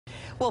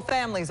Well,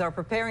 families are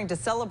preparing to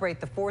celebrate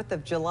the 4th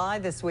of July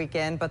this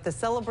weekend, but the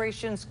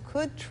celebrations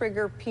could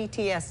trigger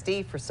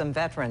PTSD for some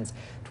veterans.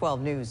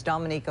 12 News'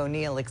 Dominique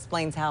O'Neill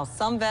explains how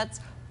some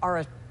vets are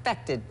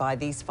affected by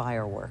these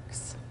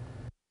fireworks.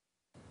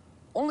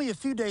 Only a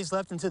few days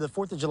left until the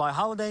 4th of July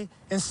holiday,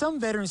 and some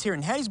veterans here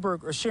in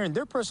Hattiesburg are sharing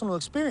their personal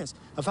experience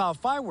of how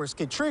fireworks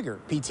could trigger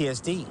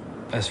PTSD.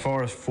 As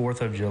far as 4th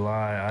of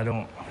July,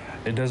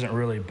 it doesn't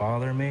really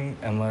bother me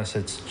unless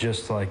it's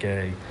just like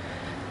a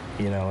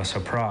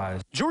surprise.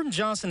 Jordan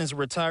Johnson is a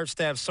retired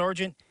staff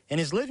sergeant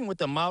and is living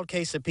with a mild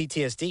case of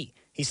PTSD.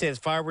 He says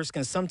fireworks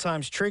can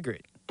sometimes trigger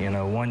it.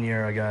 One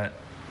year I got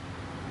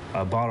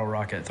a bottle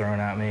rocket thrown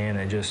at me and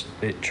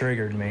it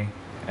triggered me.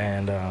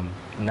 And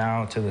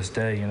now to this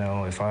day,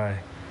 if I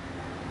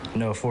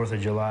know 4th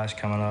of July is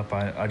coming up,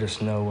 I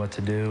just know what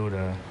to do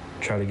to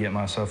try to get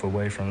myself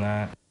away from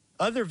that.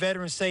 Other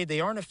veterans say they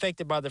aren't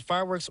affected by the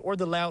fireworks or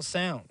the loud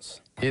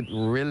sounds. It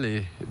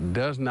really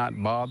does not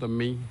bother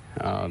me.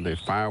 The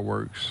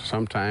fireworks,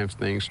 sometimes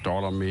things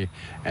startle me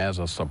as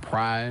a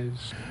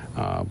surprise,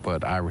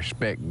 but I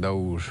respect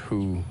those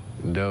who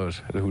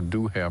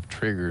do have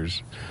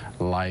triggers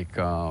like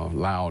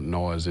loud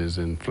noises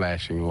and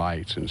flashing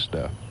lights and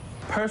stuff.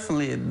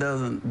 Personally, it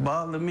doesn't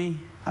bother me.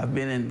 I've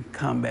been in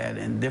combat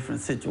in different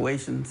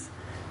situations,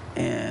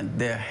 and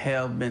there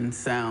have been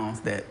sounds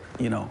that,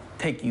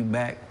 take you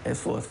back.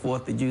 As far as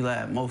 4th of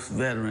July, most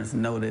veterans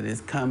know that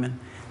it's coming.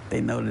 They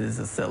know that it's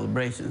a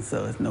celebration,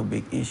 so it's no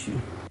big issue.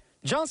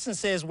 Johnson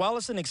says while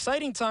it's an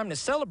exciting time to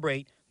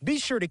celebrate, be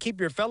sure to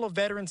keep your fellow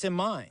veterans in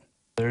mind.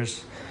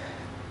 There's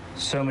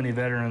so many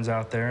veterans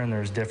out there, and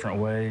there's different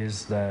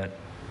ways that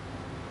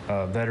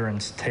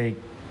veterans take,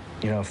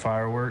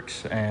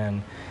 fireworks,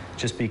 and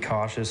just be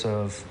cautious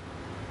of,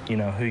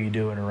 who you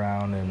do it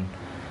around and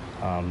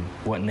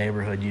what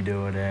neighborhood you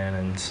do it in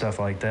and stuff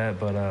like that.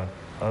 But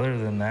other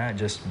than that,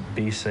 just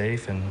be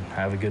safe and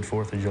have a good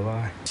 4th of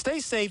July. Stay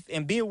safe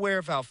and be aware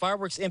of how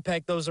fireworks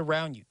impact those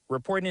around you.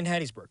 Reporting in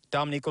Hattiesburg,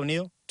 Dominique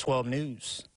O'Neill, 12 News.